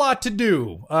gets a lot to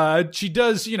do. She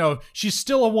does, she's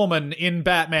still a woman in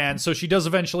Batman, so she does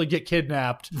eventually get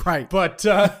kidnapped. Right. But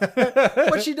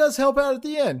but she does help out at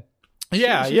the end.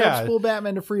 Yeah, she yeah. helps pull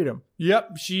Batman to freedom.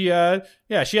 Yep, she has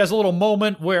a little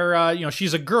moment where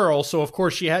she's a girl, so of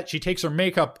course she takes her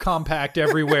makeup compact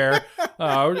everywhere.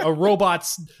 A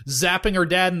robot's zapping her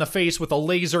dad in the face with a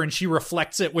laser, and she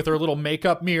reflects it with her little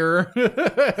makeup mirror.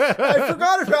 I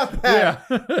forgot about that.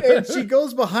 Yeah. And she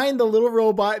goes behind the little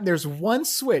robot, and there's one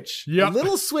switch, a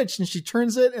little switch, and she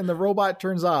turns it, and the robot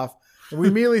turns off. And we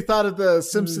immediately thought of the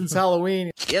Simpsons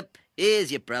Halloween. Yep,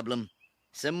 here's your problem.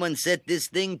 Someone set this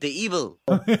thing to evil.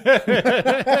 But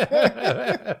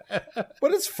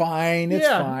it's fine. It's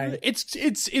fine.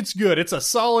 It's good. It's a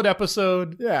solid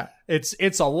episode. Yeah.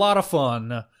 It's a lot of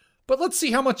fun. But let's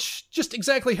see just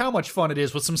exactly how much fun it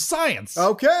is with some science.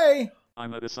 Okay.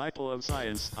 I'm a disciple of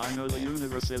science. I know the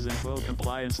universe is in full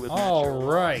compliance with All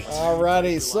right.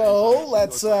 Alrighty, so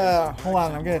let's, hold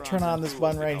on, I'm going to turn on this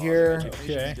button right here.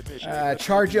 Okay.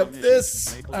 Charge up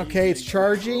this. Okay, it's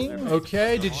charging.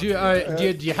 Okay, did you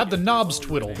have the knobs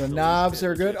twiddled? The knobs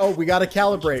are good. Oh, we got to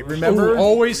calibrate, remember? Ooh,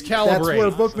 always calibrate. That's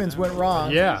where Bookman's went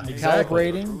wrong. Yeah,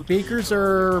 exactly. Calibrating. Beakers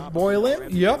are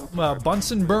boiling. Yep,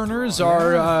 Bunsen burners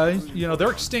are,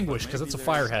 they're extinguished because it's a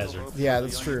fire hazard. Yeah,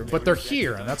 that's true. But they're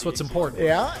here, and that's what's important.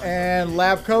 Yeah, and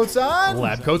lab coat's on.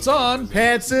 Lab coat's on.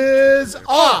 Pants is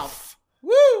off.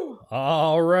 Woo!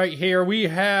 All right, here we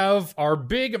have our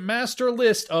big master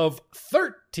list of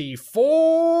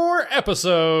 34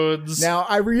 episodes. Now,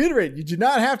 I reiterate, you do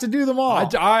not have to do them all.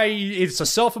 It's a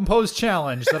self-imposed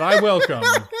challenge that I welcome.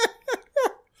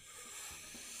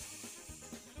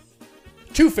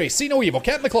 Two-Face, See No Evil,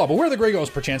 Cat in the Claw, But Where the Grey Goes,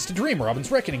 Perchance to Dream, Robin's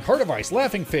Reckoning, Heart of Ice,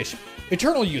 Laughing Fish,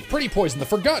 Eternal Youth, Pretty Poison, The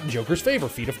Forgotten Joker's Favor,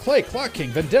 Feet of Clay, Clock King,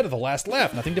 Vendetta, The Last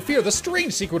Laugh, Nothing to Fear, The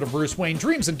Strange Secret of Bruce Wayne,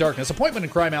 Dreams in Darkness, Appointment in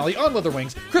Crime Alley, On Leather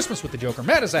Wings, Christmas with the Joker,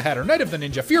 Mad as a Hatter, Night of the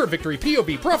Ninja, Fear of Victory,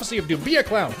 P.O.B., Prophecy of Doom, Be a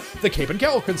Clown, The Cape and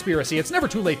Cowl Conspiracy, It's Never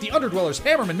Too Late, The Underdwellers,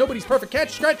 Hammerman, Nobody's Perfect,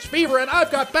 Catch, Scratch, Fever, and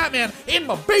I've Got Batman in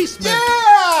My Basement!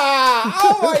 Yeah!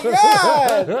 Oh my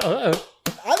god!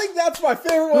 I think that's my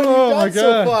favorite one you've done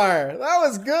so far. That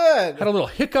was good. Had a little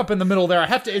hiccup in the middle there.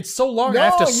 It's so long I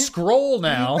have to scroll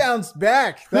now. You bounced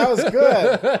back. That was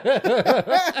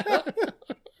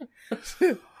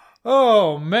good.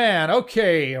 Oh man,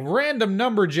 okay. A random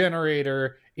number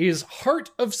generator is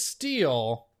Heart of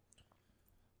Steel.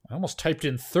 I almost typed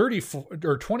in 34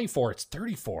 or 24. It's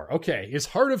 34. Okay. Is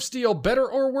Heart of Steel better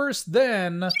or worse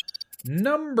than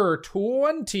number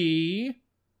 20?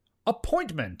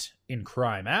 Appointment in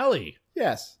Crime Alley.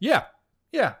 Yes. Yeah.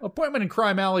 Appointment in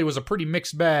Crime Alley was a pretty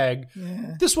mixed bag.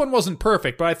 Yeah. This one wasn't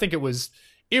perfect, but I think it was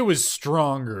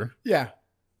stronger. Yeah.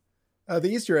 The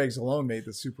Easter eggs alone made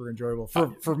this super enjoyable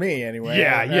for me anyway.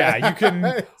 Yeah. You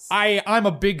can. I'm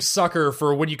a big sucker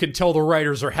for when you can tell the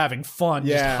writers are having fun,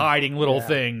 just hiding little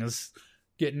things,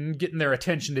 getting their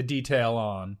attention to detail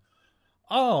on.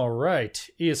 All right.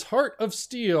 Is Heart of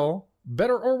Steel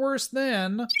better or worse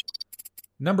than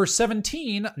number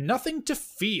 17, Nothing to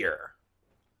Fear?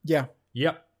 Yeah.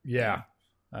 Yep. Yeah.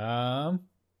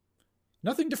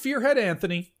 Nothing to Fear had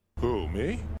Anthony. Who,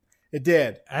 me? It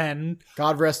did. And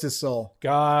God rest his soul.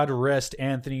 God rest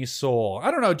Anthony's soul.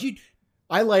 I don't know.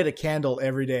 I light a candle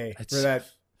every day for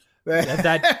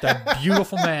that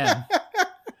beautiful man.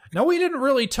 Now, we didn't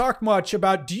really talk much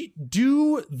about,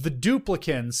 do the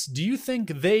duplicants, do you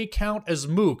think they count as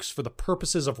mooks for the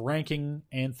purposes of ranking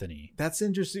Anthony? That's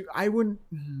interesting. I wouldn't,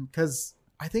 because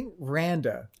I think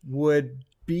Randa would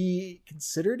be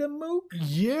considered a mook.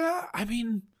 Yeah, I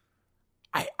mean,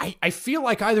 I feel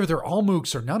like either they're all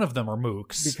mooks or none of them are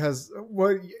mooks. Because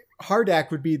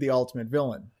Hardak would be the ultimate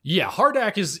villain. Yeah,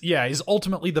 Hardak is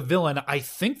ultimately the villain. I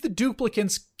think the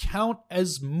duplicants count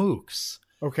as mooks.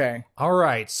 Okay. All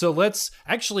right. So let's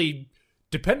actually,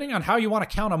 depending on how you want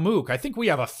to count a mook, I think we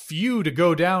have a few to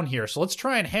go down here. So let's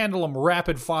try and handle them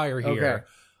rapid fire here.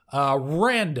 Okay.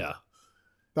 Randa.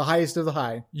 The highest of the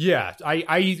high. Yeah.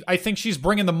 I think she's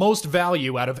bringing the most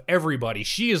value out of everybody.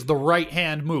 She is the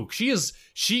right-hand mook. She is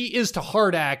to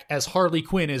Hardak as Harley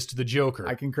Quinn is to the Joker.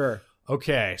 I concur.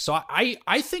 Okay. So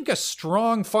I think a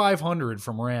strong 500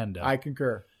 from Randa. I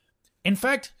concur. In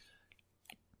fact,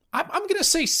 I'm going to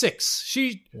say 6.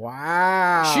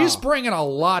 Wow. She's bringing a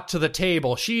lot to the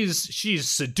table. She's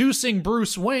seducing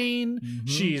Bruce Wayne. Mm-hmm.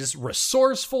 She's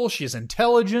resourceful. She's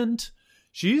intelligent.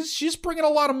 She's bringing a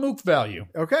lot of mook value.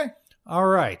 Okay. All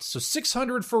right. So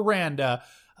 600 for Randa.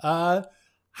 How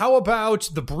about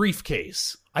the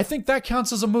briefcase? I think that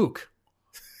counts as a mook.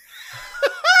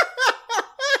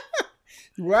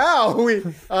 Wow.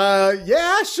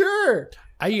 Yeah, sure.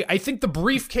 I think the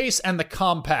briefcase and the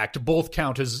compact both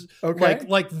count as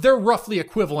like they're roughly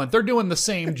equivalent. They're doing the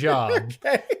same job.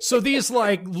 Okay. So these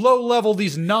like low level,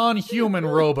 these non-human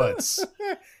robots.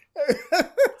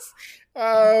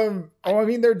 I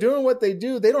mean, they're doing what they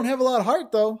do. They don't have a lot of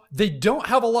heart, though. They don't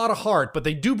have a lot of heart, but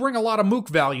they do bring a lot of mook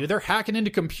value. They're hacking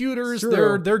into computers.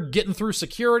 True. They're getting through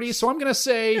security. So I'm going to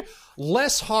say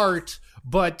less heart,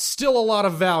 but still a lot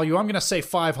of value. I'm going to say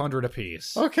 500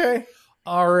 apiece. Okay.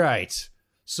 All right.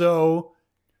 So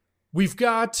we've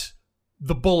got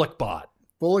the Bullock Bot.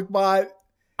 Bullock Bot.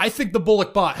 I think the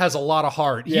Bullock Bot has a lot of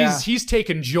heart. Yeah. He's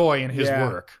taken joy in his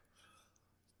work.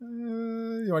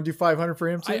 You want to do 500 for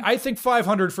him too? I think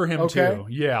 500 for him too.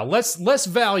 Yeah, less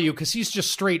value because he's just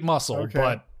straight muscle,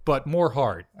 but more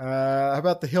heart. How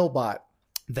about the Hillbot?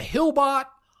 The Hillbot,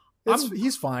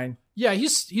 he's fine. Yeah,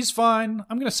 he's fine.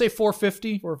 I'm gonna say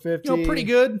 450. 450. You know, pretty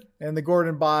good. And the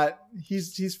Gordon Bot,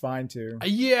 he's fine too.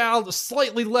 Yeah,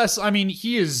 slightly less. I mean,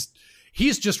 he's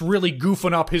just really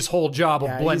goofing up his whole job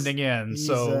of blending in.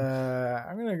 So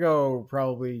I'm gonna go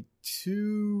probably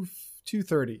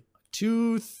 230.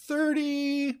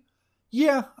 230.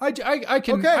 Yeah, I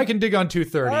can dig on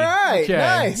 230. All right, okay.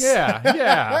 nice.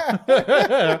 Yeah.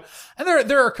 And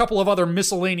there are a couple of other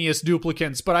miscellaneous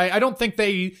duplicates, but I don't think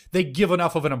they give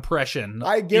enough of an impression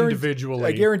individually.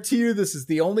 I guarantee you this is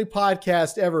the only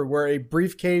podcast ever where a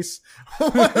briefcase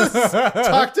was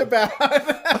talked about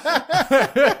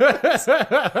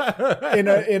in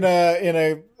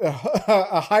a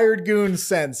hired goon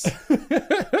sense.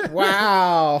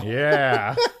 Wow.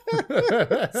 Yeah.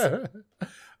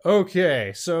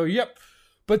 Okay, so yep.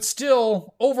 But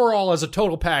still, overall as a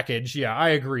total package, yeah, I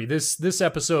agree. This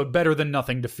episode better than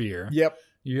Nothing to Fear.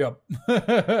 Yep.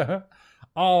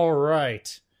 All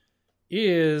right.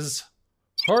 Is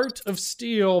Heart of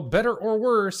Steel better or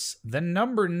worse than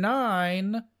number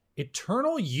 9,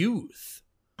 Eternal Youth?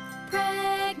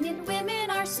 Pregnant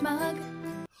women are smug.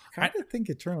 I kind of think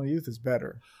Eternal Youth is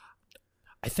better.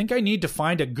 I think I need to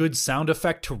find a good sound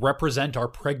effect to represent our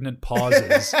pregnant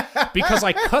pauses because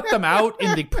I cut them out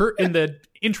in the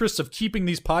interest of keeping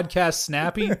these podcasts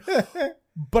snappy.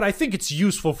 But I think it's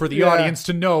useful for the audience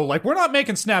to know, like, we're not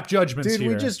making snap judgments here. Dude,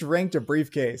 we just ranked a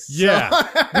briefcase. Yeah.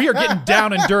 We are getting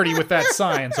down and dirty with that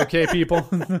science, okay, people?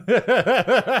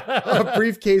 A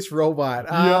briefcase robot.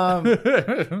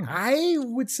 I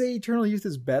would say Eternal Youth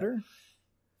is better.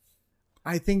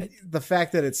 I think the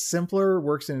fact that it's simpler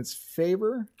works in its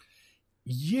favor.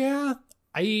 Yeah.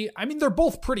 I mean, they're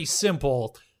both pretty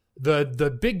simple.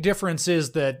 The big difference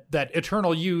is that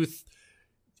Eternal Youth,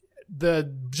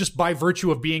 just by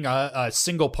virtue of being a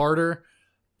single parter,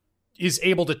 is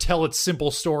able to tell its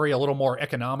simple story a little more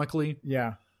economically.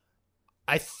 Yeah.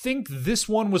 I think this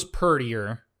one was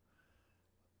purtier.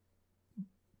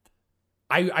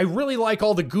 I really like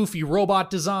all the goofy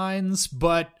robot designs,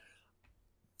 but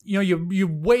you know, you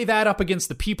weigh that up against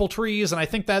the people trees, and I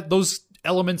think that those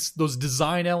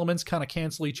design elements kind of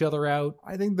cancel each other out.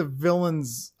 I think the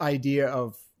villain's idea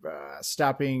of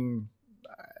stopping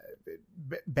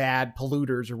bad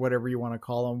polluters or whatever you want to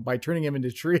call them by turning them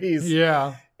into trees,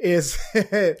 is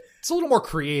it's a little more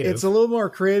creative. It's a little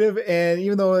more creative, and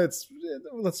even though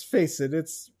let's face it,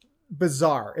 it's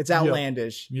bizarre. It's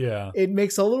outlandish. Yeah. It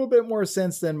makes a little bit more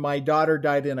sense than my daughter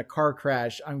died in a car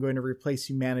crash. I'm going to replace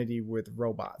humanity with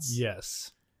robots.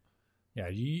 Yes. Yeah.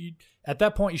 At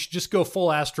that point, you should just go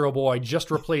full Astro Boy.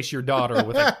 Just replace your daughter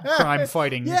with a crime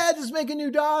fighting. Yeah, just make a new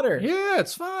daughter. Yeah,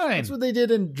 it's fine. That's what they did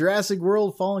in Jurassic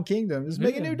World Fallen Kingdom. Just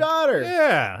make a new daughter.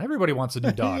 Yeah, everybody wants a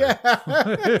new daughter.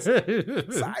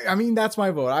 So, I mean, that's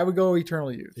my vote. I would go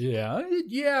Eternal Youth.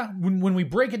 Yeah. When we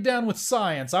break it down with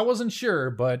science, I wasn't sure,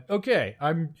 but okay.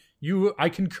 I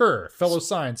concur, fellow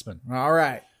scienceman.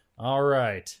 All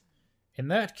right. In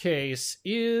that case,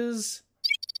 is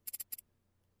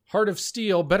Heart of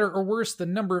Steel better or worse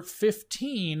than number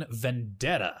 15,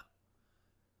 Vendetta?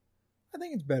 I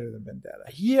think it's better than Vendetta.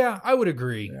 Yeah, I would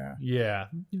agree. Yeah.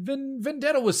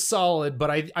 Vendetta was solid, but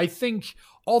I think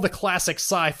all the classic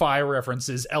sci-fi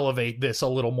references elevate this a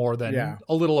little more than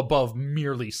a little above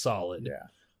merely solid. Yeah.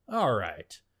 All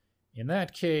right. In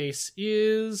that case,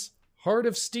 is Heart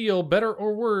of Steel better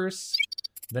or worse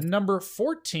than number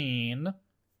 14,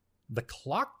 The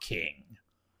Clock King?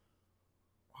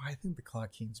 I think the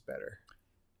Clock King's better.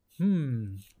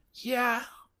 Yeah.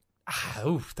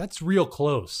 That's real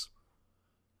close.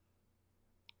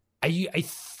 I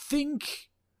think,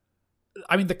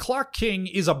 I mean, the Clock King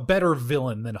is a better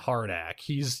villain than Hardak.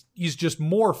 He's just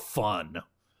more fun.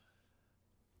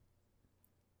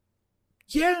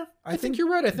 Yeah, I think you're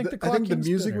right. I think the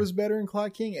music was better in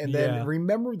Clock King, and then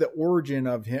remember the origin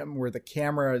of him, where the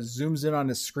camera zooms in on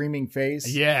his screaming face.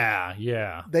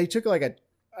 Yeah. They took like a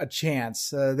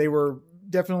chance. They were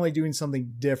definitely doing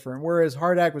something different, whereas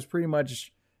Hardak was pretty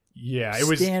much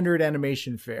standard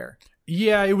animation fare.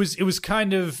 Yeah, it was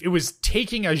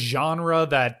taking a genre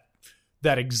that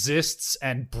that exists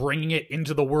and bringing it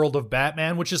into the world of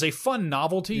Batman, which is a fun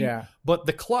novelty. Yeah. But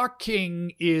the Clock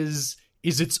King is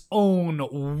its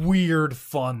own weird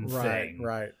fun thing.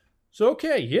 Right. So,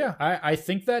 okay, yeah, I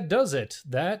think that does it.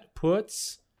 That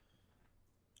puts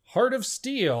Heart of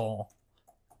Steel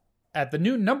at the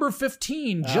new number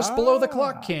 15, just below the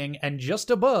Clock King and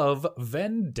just above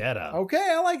Vendetta. Okay,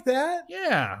 I like that.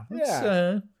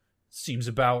 Yeah. Seems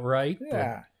about right.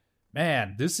 Yeah. But,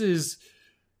 man, this is,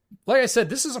 like I said,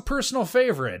 this is a personal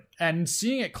favorite. And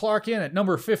seeing it clock in at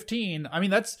number 15, I mean,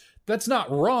 that's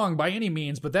not wrong by any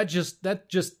means, but that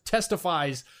just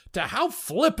testifies to how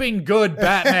flipping good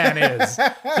Batman is.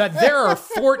 That there are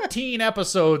 14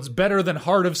 episodes better than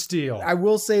Heart of Steel. I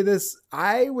will say this.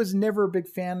 I was never a big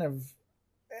fan of,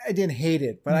 I didn't hate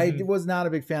it, but I was not a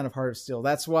big fan of Heart of Steel.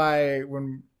 That's why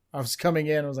when I was coming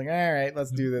in, I was like, all right,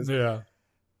 let's do this. Yeah.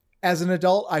 As an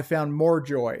adult, I found more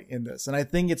joy in this. And I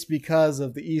think it's because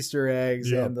of the Easter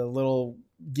eggs and the little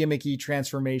gimmicky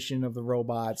transformation of the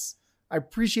robots. I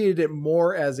appreciated it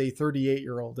more as a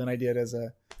 38-year-old than I did as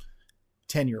a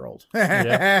 10-year-old.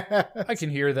 Yeah, I can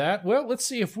hear that. Well, let's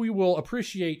see if we will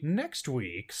appreciate next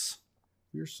week's.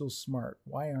 You're so smart.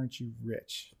 Why aren't you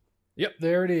rich? Yep,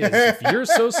 there it is. If you're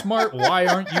so smart, why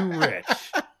aren't you rich?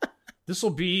 This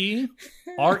will be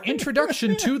our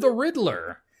introduction to the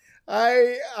Riddler.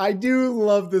 I do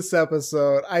love this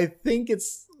episode. I think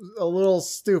it's a little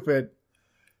stupid,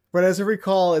 but as I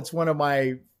recall, it's one of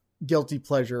my guilty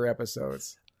pleasure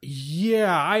episodes.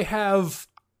 Yeah,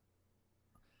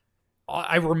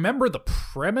 I remember the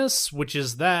premise, which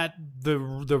is that the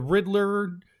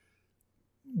Riddler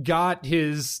got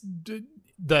the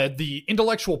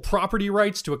intellectual property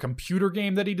rights to a computer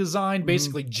game that he designed,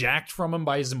 basically jacked from him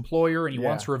by his employer, and he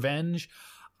wants revenge.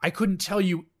 I couldn't tell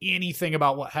you anything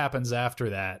about what happens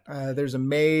after that. There's a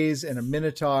maze and a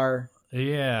Minotaur.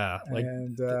 Yeah, like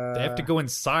they have to go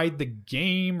inside the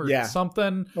game or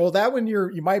something. Well, that one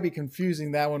you might be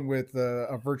confusing that one with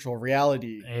a virtual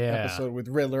reality episode with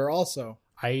Riddler also.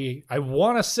 I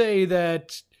want to say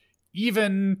that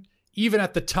even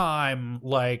at the time,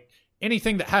 like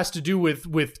anything that has to do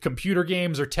with computer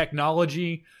games or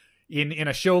technology in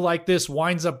a show like this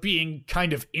winds up being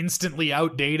kind of instantly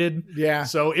outdated. Yeah.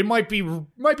 So it might be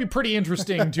pretty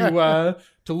interesting to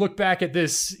look back at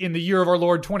this in the year of our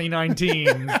Lord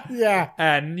 2019. Yeah.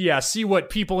 And see what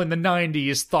people in the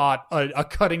 90s thought a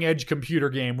cutting edge computer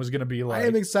game was going to be like. I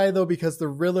am excited though because the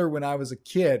Riddler when I was a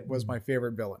kid was my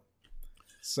favorite villain.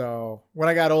 So when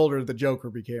I got older, the Joker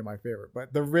became my favorite,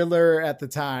 but the Riddler at the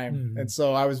time. And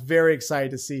so I was very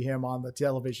excited to see him on the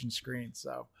television screen.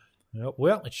 So.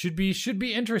 Well, it should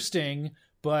be interesting.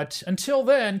 But until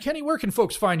then, Kenny, where can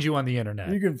folks find you on the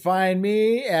internet? You can find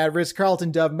me at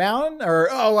Ritz-Carlton Dove Mountain,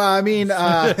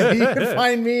 you can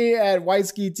find me at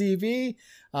Whiteski TV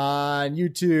on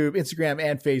YouTube, Instagram,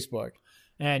 and Facebook.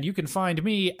 And you can find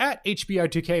me at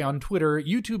HBI2K on Twitter,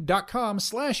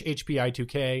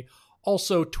 youtube.com/HBI2K,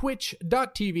 also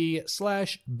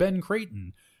twitch.tv/Ben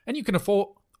Creighton. And you can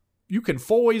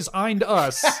always find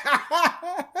us.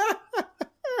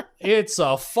 It's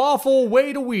a fawful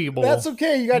way to weeble. That's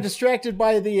okay. You got distracted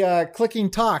by the clicking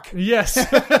talk. Yes.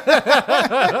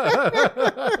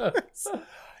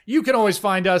 You can always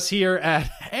find us here at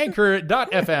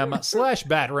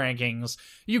anchor.fm/batrankings.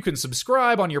 You can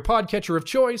subscribe on your podcatcher of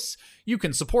choice. You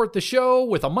can support the show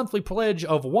with a monthly pledge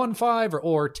of $1, $5,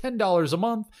 or $10 a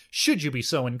month, should you be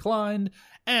so inclined.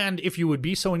 And if you would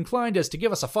be so inclined as to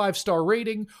give us a 5-star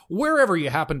rating wherever you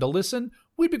happen to listen,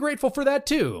 we'd be grateful for that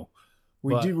too.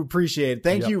 We do appreciate it.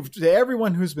 Thank you to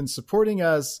everyone who's been supporting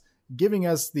us, giving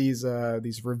us these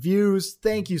reviews.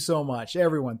 Thank you so much,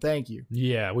 everyone. Thank you.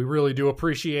 Yeah, we really do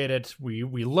appreciate it.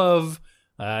 We love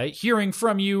hearing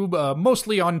from you,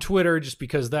 mostly on Twitter, just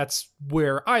because that's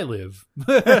where I live.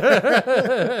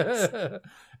 And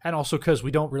also because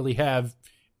we don't really have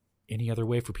any other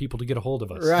way for people to get a hold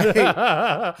of us.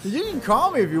 Right. You can call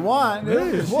me if you want.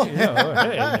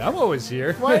 Hey, I'm always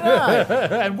here. Why not?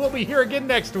 And we'll be here again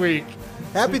next week.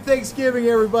 Happy Thanksgiving,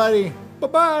 everybody.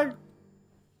 Bye-bye.